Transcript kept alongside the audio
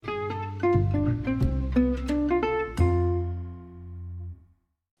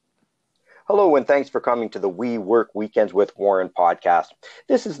Hello, and thanks for coming to the We Work Weekends with Warren podcast.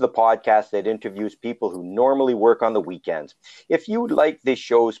 This is the podcast that interviews people who normally work on the weekends. If you like this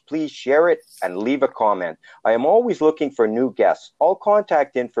show, please share it and leave a comment. I am always looking for new guests. All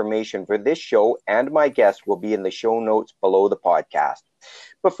contact information for this show and my guests will be in the show notes below the podcast.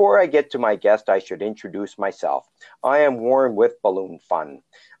 Before I get to my guest, I should introduce myself. I am Warren with Balloon Fun.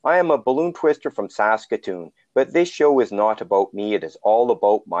 I am a balloon twister from Saskatoon, but this show is not about me. It is all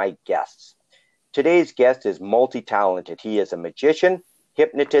about my guests. Today's guest is multi-talented. He is a magician,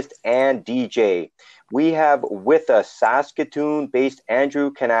 hypnotist, and DJ. We have with us Saskatoon-based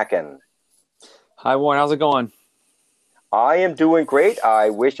Andrew Kanakin. Hi, Warren. How's it going? I am doing great.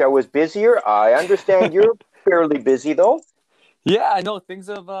 I wish I was busier. I understand you're fairly busy, though. Yeah, I know things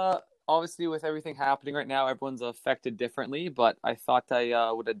have, obviously with everything happening right now, everyone's affected differently, but I thought I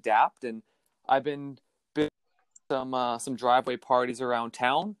would adapt, and I've been some driveway parties around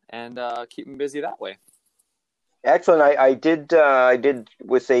town and keep me busy that way. Excellent. I did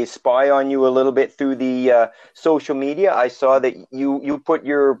was say spy on you a little bit through the social media. I saw that you put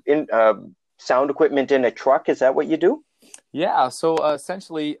your sound equipment in a truck. Is that what you do? Yeah. So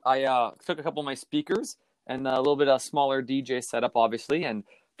essentially, I took a couple of my speakers and a little bit of smaller DJ setup, obviously, and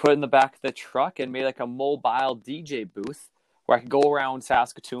put it in the back of the truck and made like a mobile DJ booth where I could go around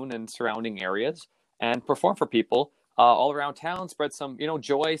Saskatoon and surrounding areas and perform for people all around town, spread some,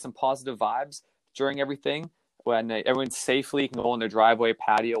 joy, some positive vibes during everything. When everyone safely can go on their driveway,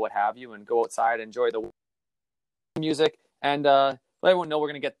 patio, what have you, and go outside, enjoy the music, and let everyone know we're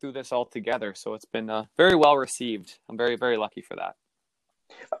going to get through this all together. So it's been very well received. I'm very, very lucky for that.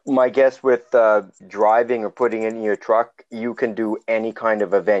 My guess with driving or putting it in your truck, you can do any kind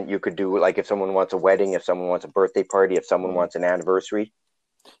of event. You could do, like, if someone wants a wedding, if someone wants a birthday party, if someone wants an anniversary.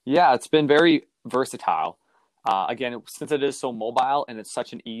 Yeah, it's been very versatile. Again, since it is so mobile and it's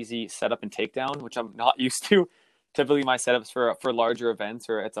such an easy setup and takedown, which I'm not used to. Typically, my setups for larger events,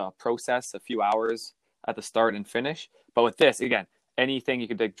 or it's a process, a few hours at the start and finish. But with this, again, anything, you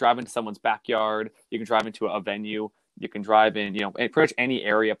could drive into someone's backyard, you can drive into a venue, you can drive in, pretty much any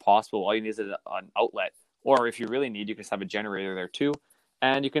area possible. All you need is an outlet, or if you really need, you can just have a generator there too,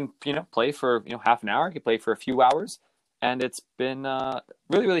 and you can, play for half an hour. You can play for a few hours, and it's been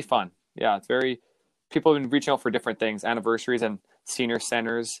really, really fun. Yeah, it's very. People have been reaching out for different things, anniversaries and senior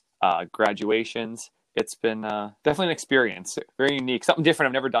centers, graduations. It's been definitely an experience, very unique, something different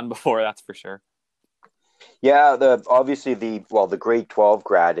I've never done before. That's for sure. Yeah, obviously the grade 12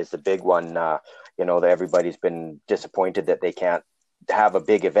 grad is the big one. That everybody's been disappointed that they can't have a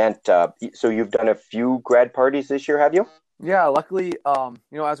big event. So you've done a few grad parties this year, have you? Yeah, luckily, as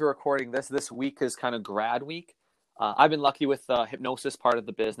we're recording this week is kind of grad week. I've been lucky with the hypnosis part of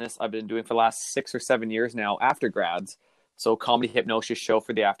the business. I've been doing for the last 6 or 7 years now after grads. So comedy hypnosis show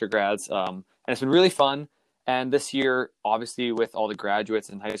for the after grads. And it's been really fun. And this year, obviously, with all the graduates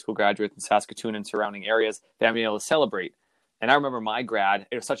and high school graduates in Saskatoon and surrounding areas, they haven't been able to celebrate. And I remember my grad,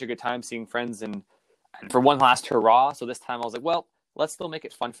 it was such a good time seeing friends and for one last hurrah. So this time I was like, well, let's still make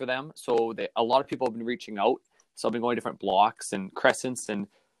it fun for them. So a lot of people have been reaching out. So I've been going to different blocks and crescents and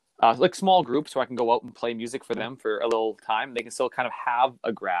like small groups where I can go out and play music for them for a little time. They can still kind of have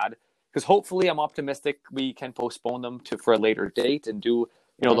a grad, because hopefully I'm optimistic we can postpone them for a later date and do,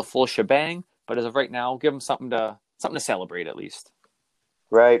 the full shebang. But as of right now, give them something to celebrate at least.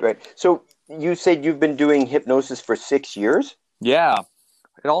 Right. So you said you've been doing hypnosis for 6 years? Yeah.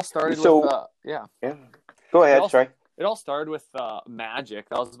 It all started with, Yeah. Go ahead, sorry. It all started with magic.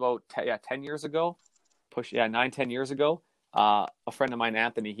 That was about 10 years ago. 9-10 years ago. A friend of mine,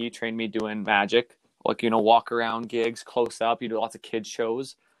 Anthony, he trained me doing magic, like, walk around gigs, close up. You do lots of kids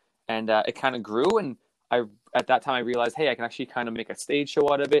shows, and it kind of grew. And at that time I realized, hey, I can actually kind of make a stage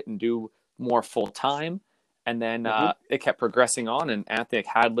show out of it and do more full time. And then it kept progressing on. And Anthony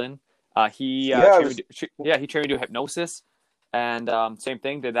Hadlin, he trained me to do hypnosis, and same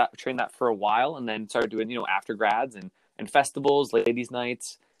thing. Trained that for a while, and then started doing after grads and festivals, ladies'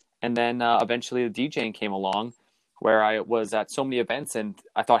 nights, and then eventually the DJing came along, where I was at so many events, and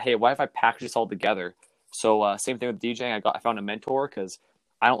I thought, hey, what if I package this all together? So same thing with DJing. I found a mentor, because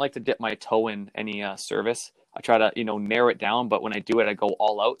I don't like to dip my toe in any service. I try to narrow it down, but when I do it, I go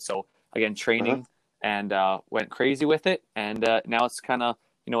all out. So again, training and went crazy with it, and now it's kind of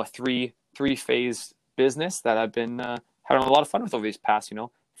a three-phase business that I've been having a lot of fun with over these past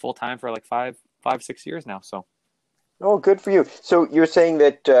full time for like 5-6 years now. So. Oh, good for you. So you're saying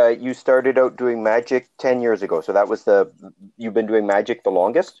that you started out doing magic 10 years ago. So that was you've been doing magic the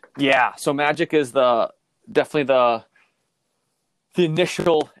longest? Yeah. So magic is definitely the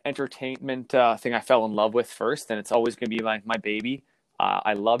initial entertainment thing I fell in love with first. And it's always going to be like my baby.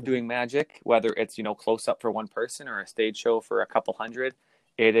 I love doing magic, whether it's, close up for one person or a stage show for a couple hundred.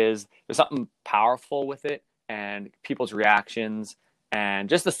 There's something powerful with it, and people's reactions and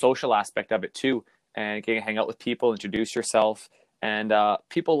just the social aspect of it too. And getting to hang out with people, introduce yourself. And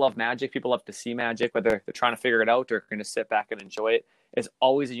people love magic. People love to see magic, whether they're trying to figure it out or going to sit back and enjoy it. It's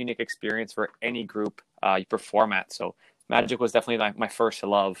always a unique experience for any group you perform at. So magic was definitely my first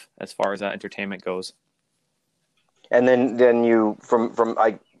love as far as entertainment goes. And then you, from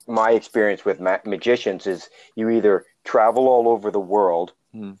my experience with magicians is you either travel all over the world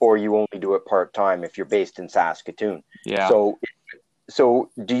or you only do it part-time if you're based in Saskatoon. Yeah. So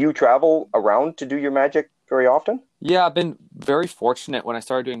do you travel around to do your magic very often? Yeah, I've been very fortunate. When I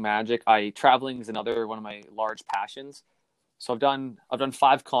started doing magic, traveling is another one of my large passions. So I've done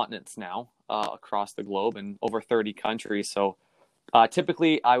 5 continents now across the globe and over 30 countries. So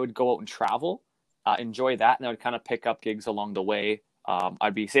typically I would go out and travel, enjoy that, and I would kind of pick up gigs along the way.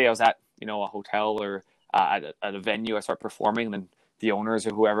 Say I was at a hotel or at a venue, I start performing, and then the owners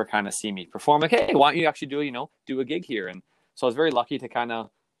or whoever kind of see me perform, like, hey, why don't you actually do a gig here? And so I was very lucky to kind of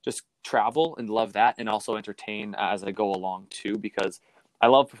just travel and love that, and also entertain as I go along too, because I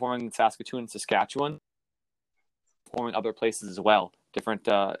love performing in Saskatoon and Saskatchewan, performing other places as well, different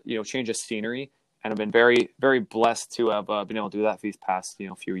change of scenery, and I've been very, very blessed to have been able to do that for these past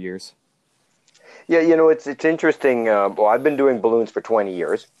few years. Yeah, it's interesting. Well, I've been doing balloons for 20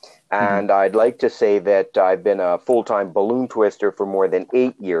 years, and I'd like to say that I've been a full-time balloon twister for more than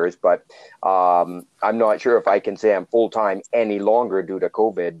 8 years, but I'm not sure if I can say I'm full-time any longer due to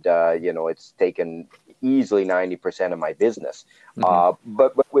COVID. It's taken easily 90% of my business.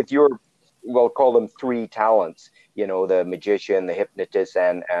 But with your, we'll call them 3 talents, the magician, the hypnotist,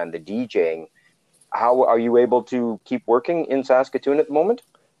 and the DJing, how are you able to keep working in Saskatoon at the moment?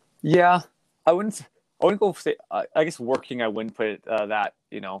 Yeah. I wouldn't go say, I guess working, I wouldn't put it, that,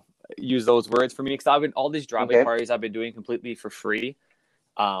 use those words for me, because all these driveway parties I've been doing completely for free.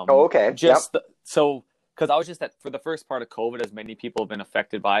 Okay. So, because I was just for the first part of COVID, as many people have been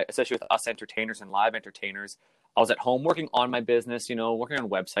affected by, especially with us entertainers and live entertainers, I was at home working on my business, working on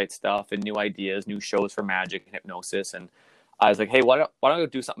website stuff and new ideas, new shows for magic and hypnosis. And I was like, hey, why don't I go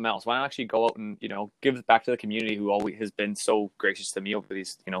do something else? Why don't I actually go out and, give back to the community who always has been so gracious to me over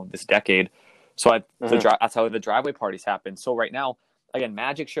these, this decade. So that's how the driveway parties happen. So right now, again,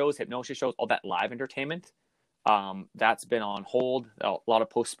 magic shows, hypnosis shows, all that live entertainment, that's been on hold. A lot of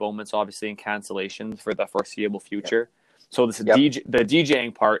postponements, obviously, and cancellations for the foreseeable future. So the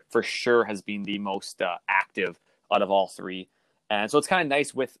DJing part for sure has been the most active out of all 3. And so it's kind of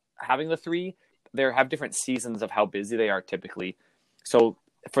nice with having the 3. They have different seasons of how busy they are typically. So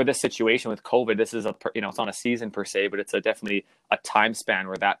for this situation with COVID, this is it's not a season per se, but it's definitely a time span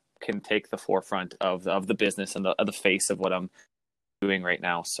where that can take the forefront of the business and the face of what I'm doing right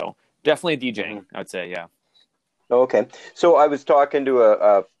now. So definitely DJing, I would say. Yeah. Okay. So I was talking to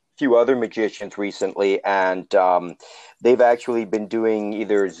a few other magicians recently, and they've actually been doing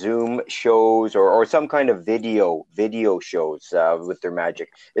either Zoom shows or some kind of video shows with their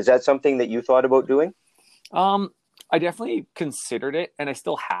magic. Is that something that you thought about doing? I definitely considered it, and I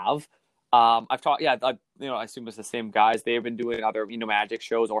still have. I've taught, I assume it's the same guys. They've been doing other, magic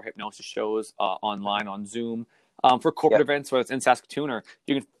shows or hypnosis shows online on Zoom for corporate events, whether it's in Saskatoon or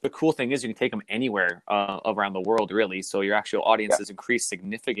the cool thing is you can take them anywhere around the world, really. So your actual audience has increased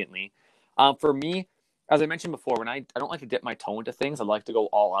significantly. For me, as I mentioned before, when I don't like to dip my toe into things, I like to go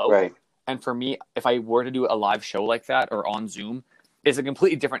all out. Right. And for me, if I were to do a live show like that or on Zoom, it's a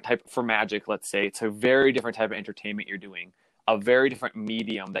completely different type for magic. Let's say it's a very different type of entertainment you're doing. A very different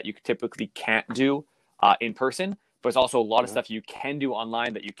medium that you typically can't do in person, but it's also a lot of stuff you can do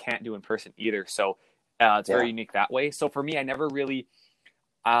online that you can't do in person either. So it's very unique that way. So for me, I never really,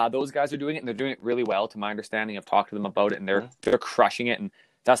 those guys are doing it, and they're doing it really well to my understanding. I've talked to them about it, and they're crushing it. And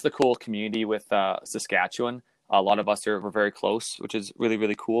that's the cool community with Saskatchewan. A lot of us we're very close, which is really,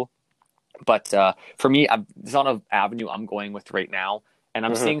 really cool. But for me, it's not an avenue I'm going with right now. And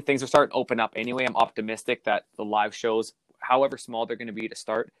I'm seeing things are starting to open up anyway. I'm optimistic that the live shows, however small they're going to be to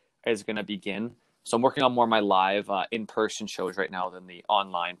start, is going to begin. So I'm working on more of my live in-person shows right now than the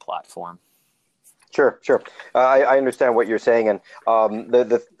online platform. Sure. I understand what you're saying. And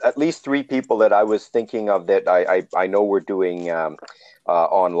the at least 3 people that I was thinking of that I know we're doing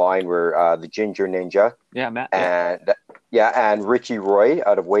online were the Ginger Ninja. Yeah, Matt. And Richie Roy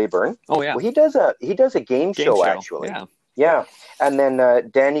out of Weyburn. Oh, yeah. Well, he does a game show, actually. Yeah. Yeah. And then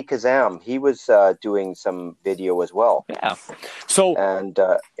Danny Kazam, he was doing some video as well. Yeah. So, and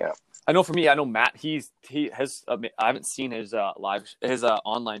I know for me, I know Matt, he has, I haven't seen his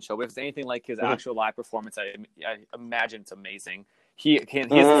online show, but if it's anything like his actual live performance, I imagine it's amazing. he has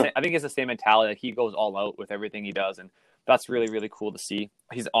the same, I think he has the same mentality. Like, he goes all out with everything he does, and that's really, really cool to see.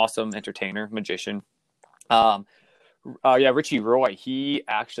 He's an awesome entertainer, magician. Richie Roy. He's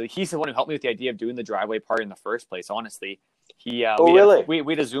the one who helped me with the idea of doing the driveway party in the first place. Honestly, really?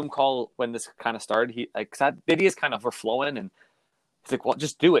 We had a Zoom call when this kind of started. He like, 'cause the ideas kind of were flowing, and he's like, "Well,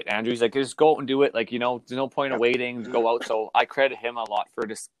 just do it, Andrew." He's like, "Just go out and do it. Like, there's no point of waiting. Go out." So I credit him a lot for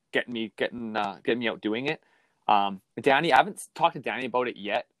just getting me out doing it. Danny, I haven't talked to Danny about it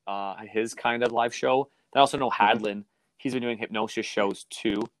yet. His kind of live show. I also know Hadlin. He's been doing hypnosis shows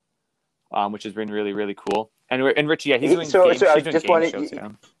too, which has been really, really cool. And Richie, he's doing game shows. Yeah.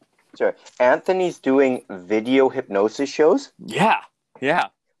 Sorry, Anthony's doing video hypnosis shows? Yeah.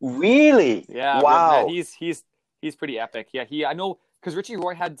 Really? Yeah. Wow. Man, he's pretty epic. Yeah, I know, because Richie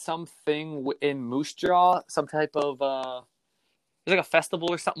Roy had something in Moose Jaw, some type of there's like a festival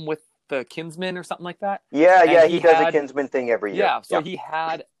or something with the Kinsmen or something like that. Yeah, he does a Kinsman thing every year. Yeah, so he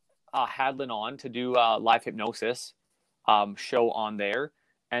had Hadlin on to do a live hypnosis show on there.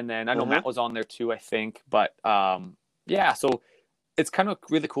 And then I know Matt was on there too, I think. But so it's kind of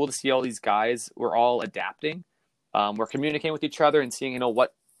really cool to see all these guys. We're all adapting. We're communicating with each other and seeing,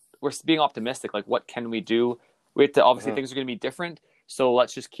 what we're being optimistic. Like, what can we do? We have to, obviously things are going to be different. So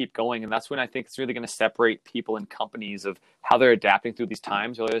let's just keep going. And that's when I think it's really going to separate people and companies of how they're adapting through these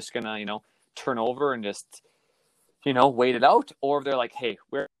times. Or they're just going to, turn over and just, wait it out. Or if they're like, hey,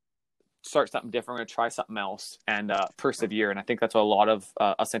 we're start something different, we're going to try something else and persevere. And I think that's what a lot of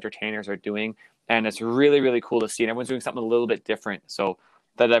us entertainers are doing. And it's really, really cool to see. And everyone's doing something a little bit different. So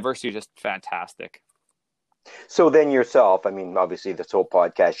the diversity is just fantastic. So then yourself, obviously this whole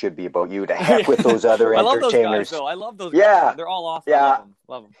podcast should be about you, to heck with those other I love entertainers. Those guys, though. I love those guys. They're all awesome. Yeah.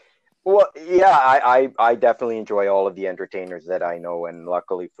 Love them. Well, yeah, I definitely enjoy all of the entertainers that I know. And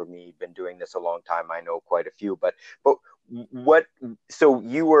luckily for me, been doing this a long time, I know quite a few. But so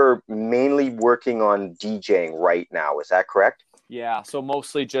you were mainly working on DJing right now, is that correct? Yeah, so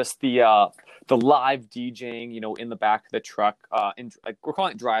mostly just the live DJing, in the back of the truck. We're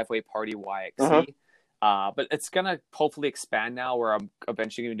calling it Driveway Party YXC. But it's gonna hopefully expand now, where I'm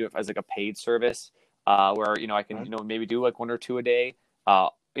eventually gonna do it as like a paid service, where I can maybe do like one or two a day,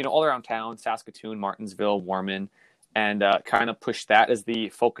 all around town, Saskatoon, Martinsville, Warman, and kind of push that as the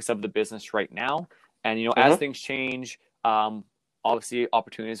focus of the business right now. And as things change, obviously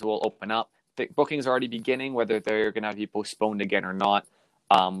opportunities will open up. The bookings are already beginning, whether they're gonna be postponed again or not.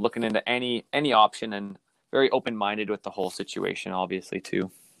 Looking into any option, and very open-minded with the whole situation, obviously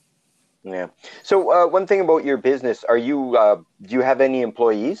too. Yeah. So one thing about your business, do you have any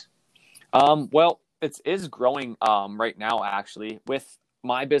employees? Well, it is growing right now, actually. With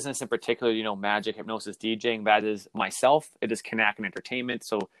my business in particular, magic, hypnosis, DJing, that is myself. It is Kanakin Entertainment.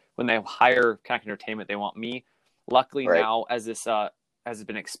 So when they hire Kanakin Entertainment, they want me. Luckily now, as this has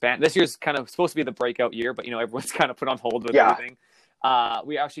been expanded, this year's kind of supposed to be the breakout year, but everyone's kind of put on hold with everything.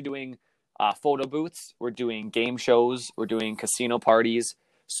 We're actually doing photo booths. We're doing game shows. We're doing casino parties.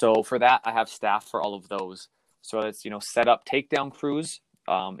 So for that, I have staff for all of those. So it's, set up takedown crews.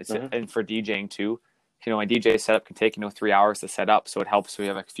 And for DJing too. My DJ setup can take, 3 hours to set up. So it helps. We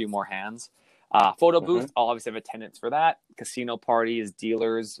have a few more hands. Photo booth, I'll obviously have attendants for that. Casino parties,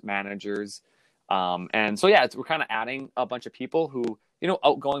 dealers, managers. And so, we're kind of adding a bunch of people who,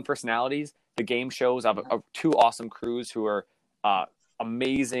 outgoing personalities. The game shows, I have two awesome crews who are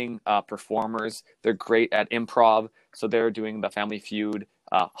amazing performers. They're great at improv. So they're doing the Family Feud,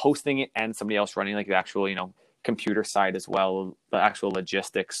 hosting it, and somebody else running like the actual, computer side as well, the actual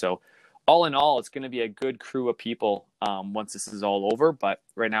logistics. So all in all, it's going to be a good crew of people once this is all over. But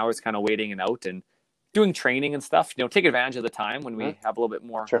right now, it's kind of waiting and out and doing training and stuff. Take advantage of the time when we have a little bit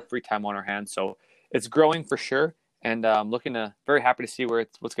more free time on our hands. So it's growing for sure, and I'm very happy to see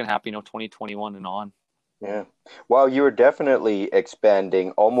what's going to happen. 2021 and on. Yeah. Well, you're definitely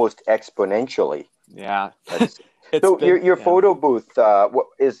expanding almost exponentially. Yeah. So your photo booth,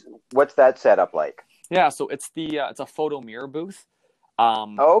 what's that setup like? Yeah, so it's a photo mirror booth.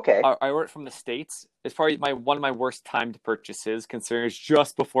 Okay. I ordered it from the States. It's probably one of my worst timed purchases, considering it's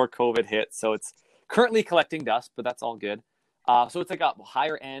just before COVID hit. So it's currently collecting dust, but that's all good. So it's like a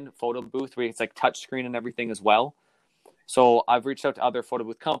higher end photo booth where it's like touchscreen and everything as well. So I've reached out to other photo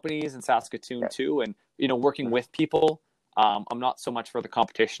booth companies in Saskatoon too, and working with people. I'm not so much for the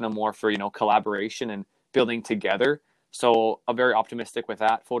competition. I'm more for collaboration and building together. So I'm very optimistic with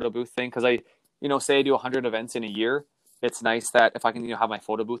that photo booth thing, because I say I do 100 events in a year. It's nice that if I can have my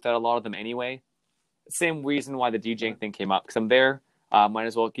photo booth at a lot of them anyway. Same reason why the DJing thing came up, because I'm there. Might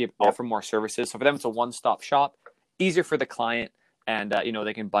as well offer more services. So for them, it's a one-stop shop. Easier for the client. and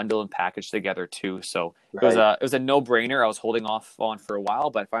they can bundle and package together too. So Right. it was a no brainer. I was holding off on for a while,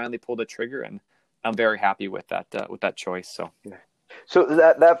 but I finally pulled the trigger, and I'm very happy with that choice. So. So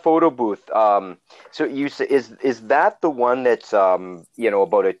that photo booth, so you say, is that the one that's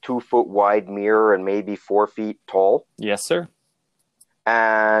about a 2 foot wide mirror and maybe 4 feet tall? Yes, sir.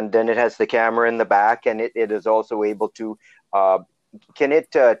 And then it has the camera in the back, and it is also able to can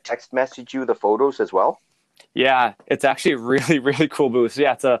it text message you the photos as well? Yeah, it's actually a really, really cool booth. So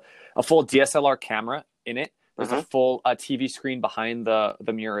yeah, it's a full DSLR camera in it. There's a full TV screen behind the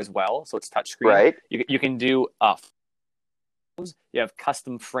mirror as well, so it's touchscreen. Right. You can do you have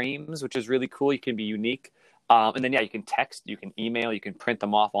custom frames, which is really cool. You can be unique. And then, you can text, you can email, you can print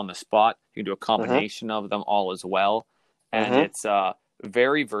them off on the spot. You can do a combination of them all as well. And it's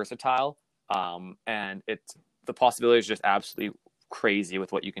very versatile. And the possibility is just absolutely crazy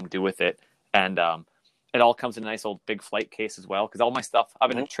with what you can do with it. And it all comes in a nice old big flight case as well. Because all my stuff, I'm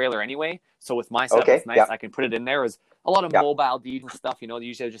in a trailer anyway. So with my stuff, it's nice. Yeah. I can put it in there. There's a lot of mobile Ds and stuff.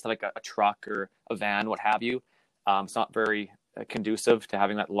 Usually just like a truck or a van, what have you. It's not very conducive to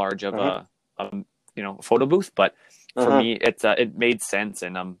having that large of a photo booth, but for me it made sense,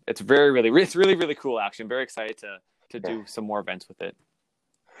 and it's very it's really, really cool. Actually, I'm very excited to do some more events with it.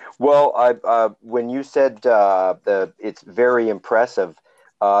 Well, when you said it's very impressive,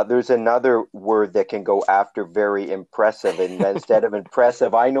 there's another word that can go after very impressive, and instead of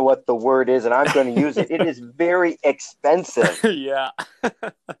impressive, I know what the word is, and I'm going to use it. It is very expensive. Yeah.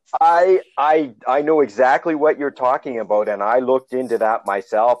 I know exactly what you're talking about, and I looked into that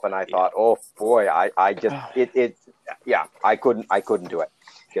myself, and I thought, oh boy, I just I couldn't do it.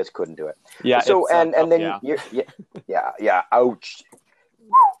 Just couldn't do it. Yeah. So and then ouch.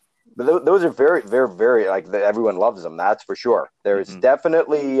 But those are very, very, very everyone loves them. That's for sure. There's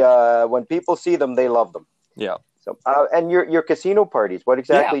definitely when people see them, they love them. Yeah. So and your casino parties, what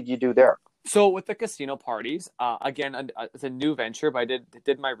exactly do you do there? So with the casino parties, again, it's a new venture, but I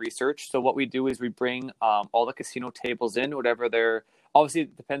did my research. So what we do is we bring all the casino tables in, whatever they're. Obviously,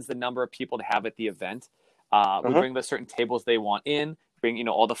 it depends the number of people to have at the event. We bring the certain tables they want in. Bring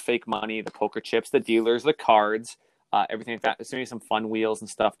all the fake money, the poker chips, the dealers, the cards. Everything like that. There's maybe some fun wheels and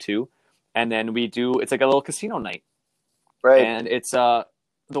stuff too. And then it's like a little casino night. Right. And it's the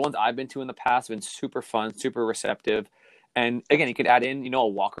ones I've been to in the past have been super fun, super receptive. And again, you could add in, a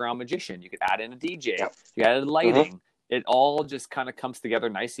walk around magician. You could add in a DJ. Yep. You add lighting. It all just kind of comes together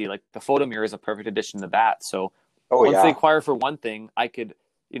nicely. Like the photo mirror is a perfect addition to that. So once they inquire for one thing, I could,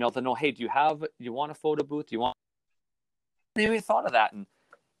 to know, hey, do you want a photo booth? Do you want? They even thought of that and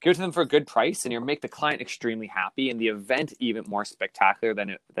give it to them for a good price, and you make the client extremely happy, and the event even more spectacular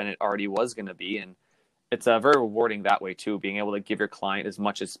than it already was going to be. And it's very rewarding that way too, being able to give your client as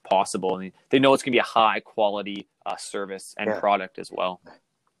much as possible, and they know it's going to be a high quality service and product as well.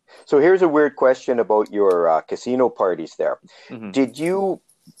 So here's a weird question about your casino parties there. Did you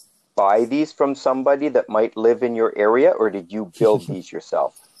buy these from somebody that might live in your area, or did you build these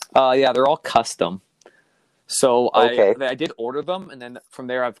yourself? Yeah, they're all custom. So I did order them, and then from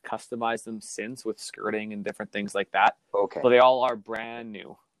there I've customized them since with skirting and different things like that. Okay. So they all are brand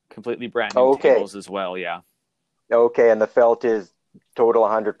new, completely brand new tables as well. Yeah. Okay, and the felt is total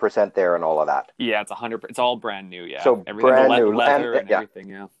 100% there and all of that. Yeah, it's 100%. It's all brand new. Yeah. So everything, brand new leather and everything.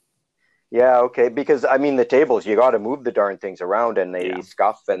 Yeah. Yeah. Okay. Because the tables, you got to move the darn things around, and they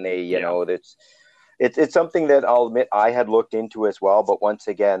scuff, and they, it's something that I'll admit I had looked into as well. But once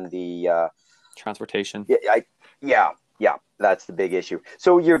again, the transportation. Yeah, that's the big issue.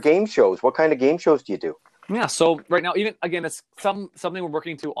 So your game shows, what kind of game shows do you do? Yeah, so right now, even again, it's something we're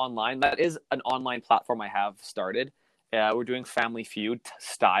working to online. That is an online platform I have started. We're doing Family Feud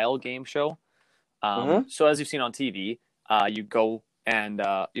style game show. So as you've seen on TV, you go and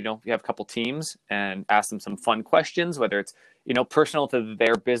you have a couple teams and ask them some fun questions, whether it's personal to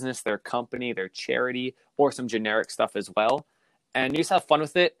their business, their company, their charity, or some generic stuff as well. And you just have fun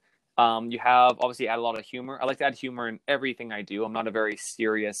with it. You have obviously add a lot of humor. I like to add humor in everything I do. I'm not a very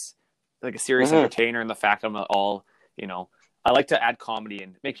serious entertainer in the fact I'm not all, I like to add comedy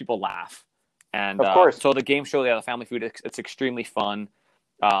and make people laugh. And of course. So the game show, the Family Feud, it's extremely fun.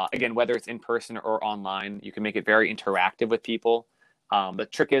 Again, whether it's in person or online, you can make it very interactive with people. The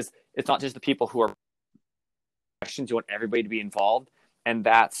trick is it's not just the people who are questions. You want everybody to be involved. And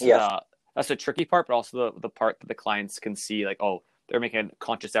that's the tricky part, but also the part that the clients can see like, oh, they're making a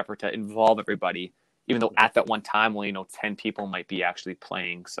conscious effort to involve everybody, even though at that one time, 10 people might be actually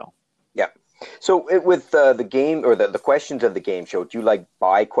playing. So, yeah. So with the game or the questions of the game show, do you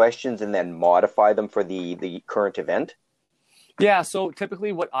buy questions and then modify them for the current event? Yeah, so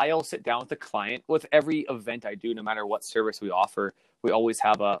typically what I'll sit down with the client with every event I do, no matter what service we offer, we always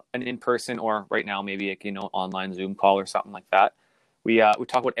have an in-person, or right now maybe like, online Zoom call or something like that. We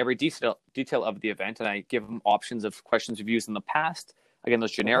talk about every detail of the event, and I give them options of questions we've used in the past. Again,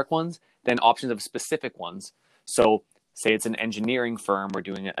 those generic ones, then options of specific ones. So say it's an engineering firm we're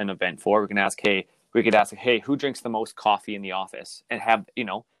doing an event for, we could ask, hey, who drinks the most coffee in the office, and have,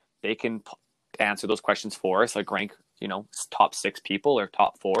 they can answer those questions for us, like rank, top 6 people or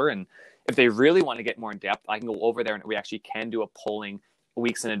top 4. And if they really want to get more in depth, I can go over there and we actually can do a polling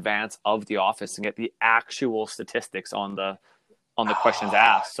weeks in advance of the office and get the actual statistics on the questions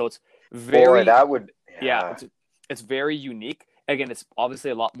asked. So it's very, boy, that would, yeah, it's very unique. Again, it's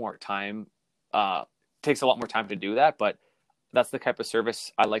obviously a lot more time, takes a lot more time to do that, but that's the type of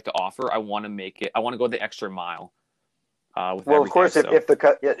service I like to offer. I want to go the extra mile. Well, of course, if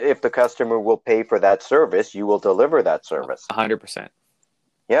the customer will pay for that service, you will deliver that service. 100%.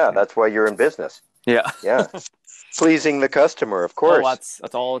 Yeah, that's why you're in business. Yeah. Yeah. Pleasing the customer, of course. Oh,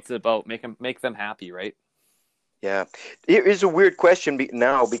 that's all it's about. Make them happy, right? Yeah. It is a weird question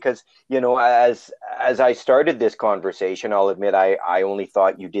now because, as I started this conversation, I'll admit I only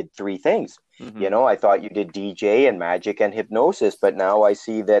thought you did 3 things. Mm-hmm. I thought you did DJ and magic and hypnosis, but now I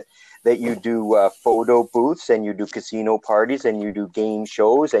see that you do photo booths, and you do casino parties, and you do game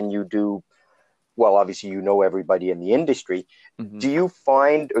shows, and you do, well, obviously, everybody in the industry. Mm-hmm. Do you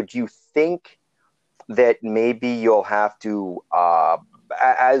find, or do you think that maybe you'll have to,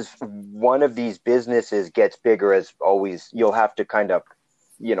 as one of these businesses gets bigger, as always, you'll have to kind of,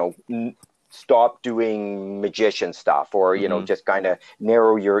 stop doing magician stuff, or, just kind of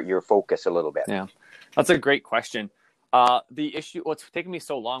narrow your focus a little bit? Yeah, that's a great question. The issue, what's taken me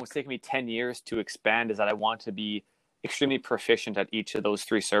so long, it's taken me 10 years to expand, is that I want to be extremely proficient at each of those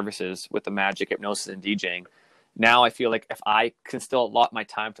 3 services with the magic, hypnosis, and DJing. Now I feel like if I can still allot my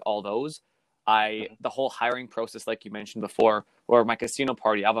time to all those, the whole hiring process, like you mentioned before, or my casino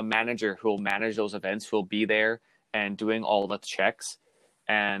party, I have a manager who will manage those events, who will be there and doing all the checks.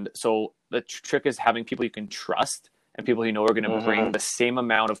 And so the trick is having people you can trust, and people you know are going to bring the same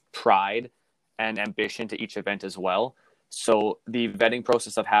amount of pride and ambition to each event as well. So the vetting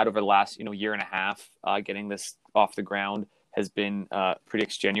process I've had over the last, year and a half, getting this off the ground has been pretty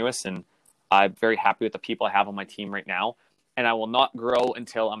extenuous, and I'm very happy with the people I have on my team right now. And I will not grow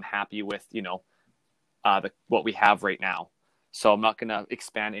until I'm happy with, what we have right now. So I'm not going to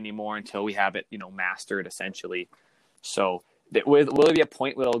expand anymore until we have it, mastered essentially. So will there be a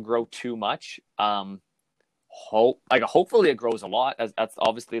point where it'll grow too much? Hopefully it grows a lot. That's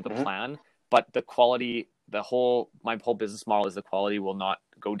obviously the plan. But the quality, my whole business model is the quality will not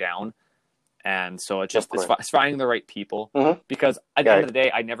go down. And so it's finding the right people, because at the end of the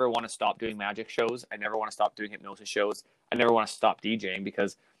day, I never want to stop doing magic shows. I never want to stop doing hypnosis shows. I never want to stop DJing,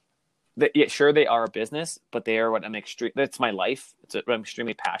 because sure, they are a business, but they are that's my life. It's what I'm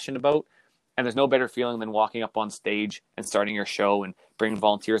extremely passionate about. And there's no better feeling than walking up on stage and starting your show and bringing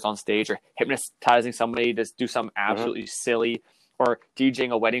volunteers on stage, or hypnotizing somebody to do something absolutely silly, or DJing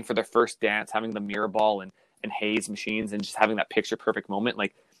a wedding for their first dance, having the mirror ball and haze machines, and just having that picture perfect moment.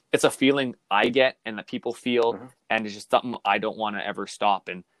 Like, it's a feeling I get and that people feel, and it's just something I don't want to ever stop.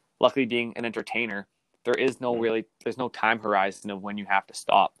 And luckily, being an entertainer, there's no time horizon of when you have to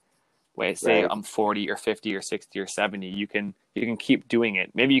stop. Say I'm 40 or 50 or 60 or 70, you can keep doing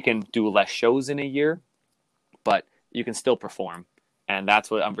it. Maybe you can do less shows in a year, but you can still perform. And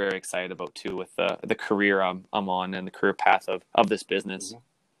that's what I'm very excited about too, with the career I'm on, and the career path of this business.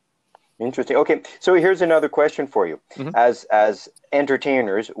 Interesting. Okay, so here's another question for you. As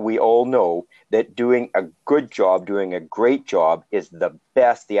entertainers, we all know that doing a good job, doing a great job, is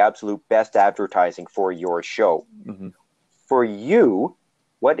the absolute best advertising for your show. For you,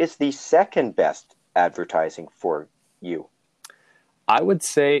 what is the second best advertising for you? I would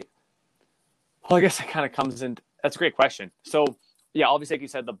say, well, I guess it kind of comes in. That's a great question. So, yeah, obviously, like you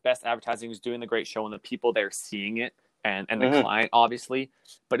said, the best advertising is doing the great show and the people there seeing it, and the client, obviously.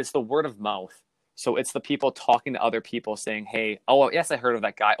 But it's the word of mouth. So it's the people talking to other people saying, hey, oh, yes, I heard of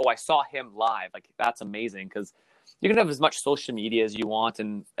that guy. Oh, I saw him live. Like, that's amazing, because you can have as much social media as you want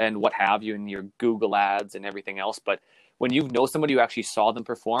and what have you, and your Google ads and everything else. But when you know somebody who actually saw them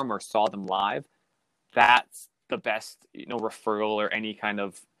perform or saw them live, that's the best, referral or any kind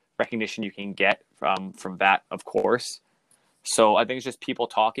of recognition you can get from that, of course. So I think it's just people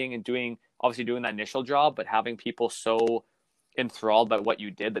talking and doing that initial job, but having people so enthralled by what you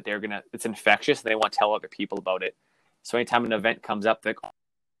did that it's infectious. They want to tell other people about it. So anytime an event comes up, they're like,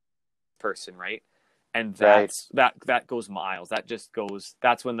 person, right? And that goes miles.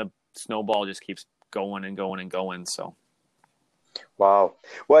 That's when the snowball just keeps going and going and going. So Wow.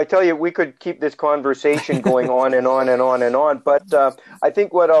 Well, I tell you, we could keep this conversation going on and on and on and on. But I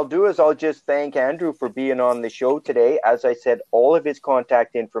think what I'll do is I'll just thank Andrew for being on the show today. As I said, all of his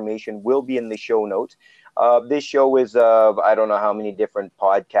contact information will be in the show notes. This show is, I don't know how many different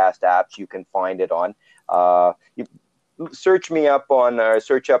podcast apps you can find it on. You search me up on,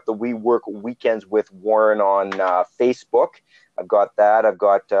 search up the We Work Weekends with Warren on Facebook. I've got that. I've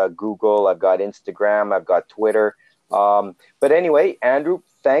got Google. I've got Instagram. I've got Twitter. But anyway, Andrew,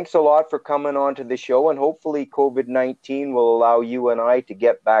 thanks a lot for coming on to the show, and hopefully COVID-19 will allow you and I to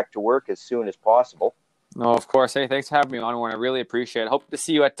get back to work as soon as possible. No, of course. Hey, thanks for having me on, Warren. I really appreciate it. Hope to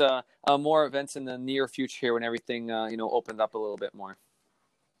see you at more events in the near future here when everything opens up a little bit more.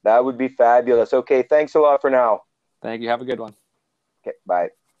 That would be fabulous. Okay, thanks a lot for now. Thank you. Have a good one. Okay, bye.